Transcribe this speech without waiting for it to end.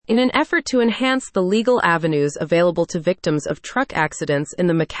In an effort to enhance the legal avenues available to victims of truck accidents in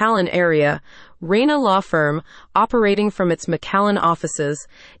the McAllen area, Reyna Law Firm, operating from its McAllen offices,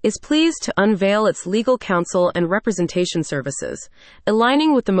 is pleased to unveil its legal counsel and representation services,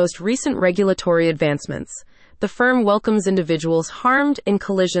 aligning with the most recent regulatory advancements. The firm welcomes individuals harmed in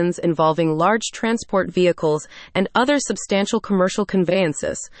collisions involving large transport vehicles and other substantial commercial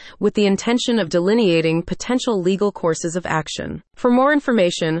conveyances, with the intention of delineating potential legal courses of action. For more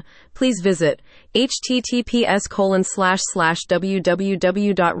information, please visit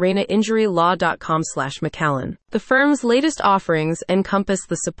https://www.reynainjurylaw.com/McAllen. The firm's latest offerings encompass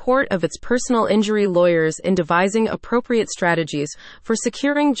the support of its personal injury lawyers in devising appropriate strategies for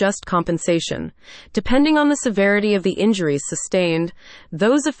securing just compensation. Depending on the severity of the injuries sustained,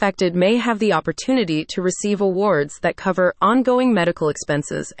 those affected may have the opportunity to receive awards that cover ongoing medical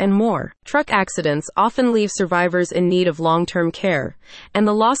expenses and more. Truck accidents often leave survivors in need of long-term care, and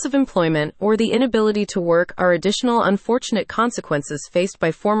the loss of employment or the inability to work are additional unfortunate consequences faced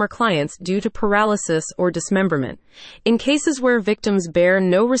by former clients due to paralysis or dismemberment. In cases where victims bear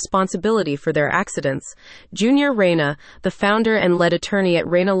no responsibility for their accidents, Junior Reyna, the founder and lead attorney at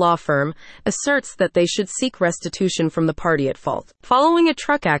Reyna Law Firm, asserts that they should seek restitution from the party at fault. Following a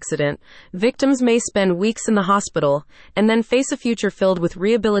truck accident, victims may spend weeks in the hospital and then face a future filled with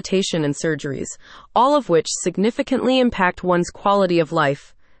rehabilitation and surgeries, all of which significantly impact one's quality of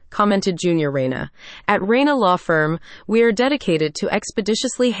life, commented Junior Reyna. At Reyna Law Firm, we are dedicated to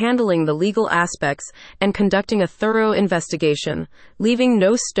expeditiously handling the legal aspects and conducting a thorough investigation, leaving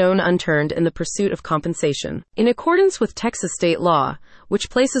no stone unturned in the pursuit of compensation. In accordance with Texas state law, which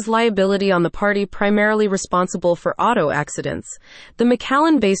places liability on the party primarily responsible for auto accidents, the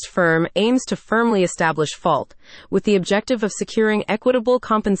McAllen-based firm aims to firmly establish fault, with the objective of securing equitable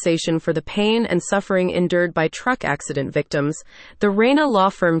compensation for the pain and suffering endured by truck accident victims. The Reyna Law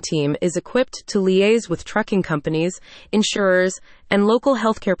Firm team is equipped to liaise with trucking companies, insurers, and local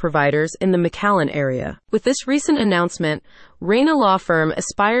healthcare providers in the McAllen area. With this recent announcement, Reyna Law Firm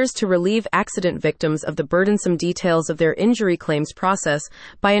aspires to relieve accident victims of the burdensome details of their injury claims process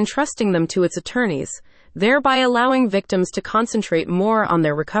by entrusting them to its attorneys, thereby allowing victims to concentrate more on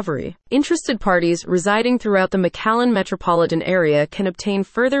their recovery. Interested parties residing throughout the McAllen metropolitan area can obtain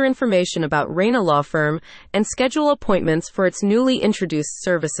further information about Reyna Law Firm and schedule appointments for its newly introduced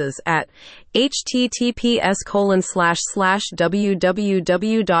services at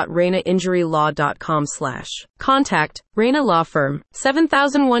https://www.reynainjurylaw.com/. Contact Reyna Law Firm,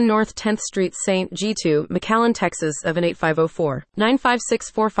 7001 North 10th Street, St. G2, McAllen, Texas 78504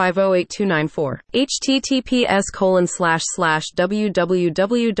 956-450-8294.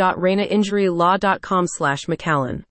 https://www.reynainjurylaw.com/McAllen.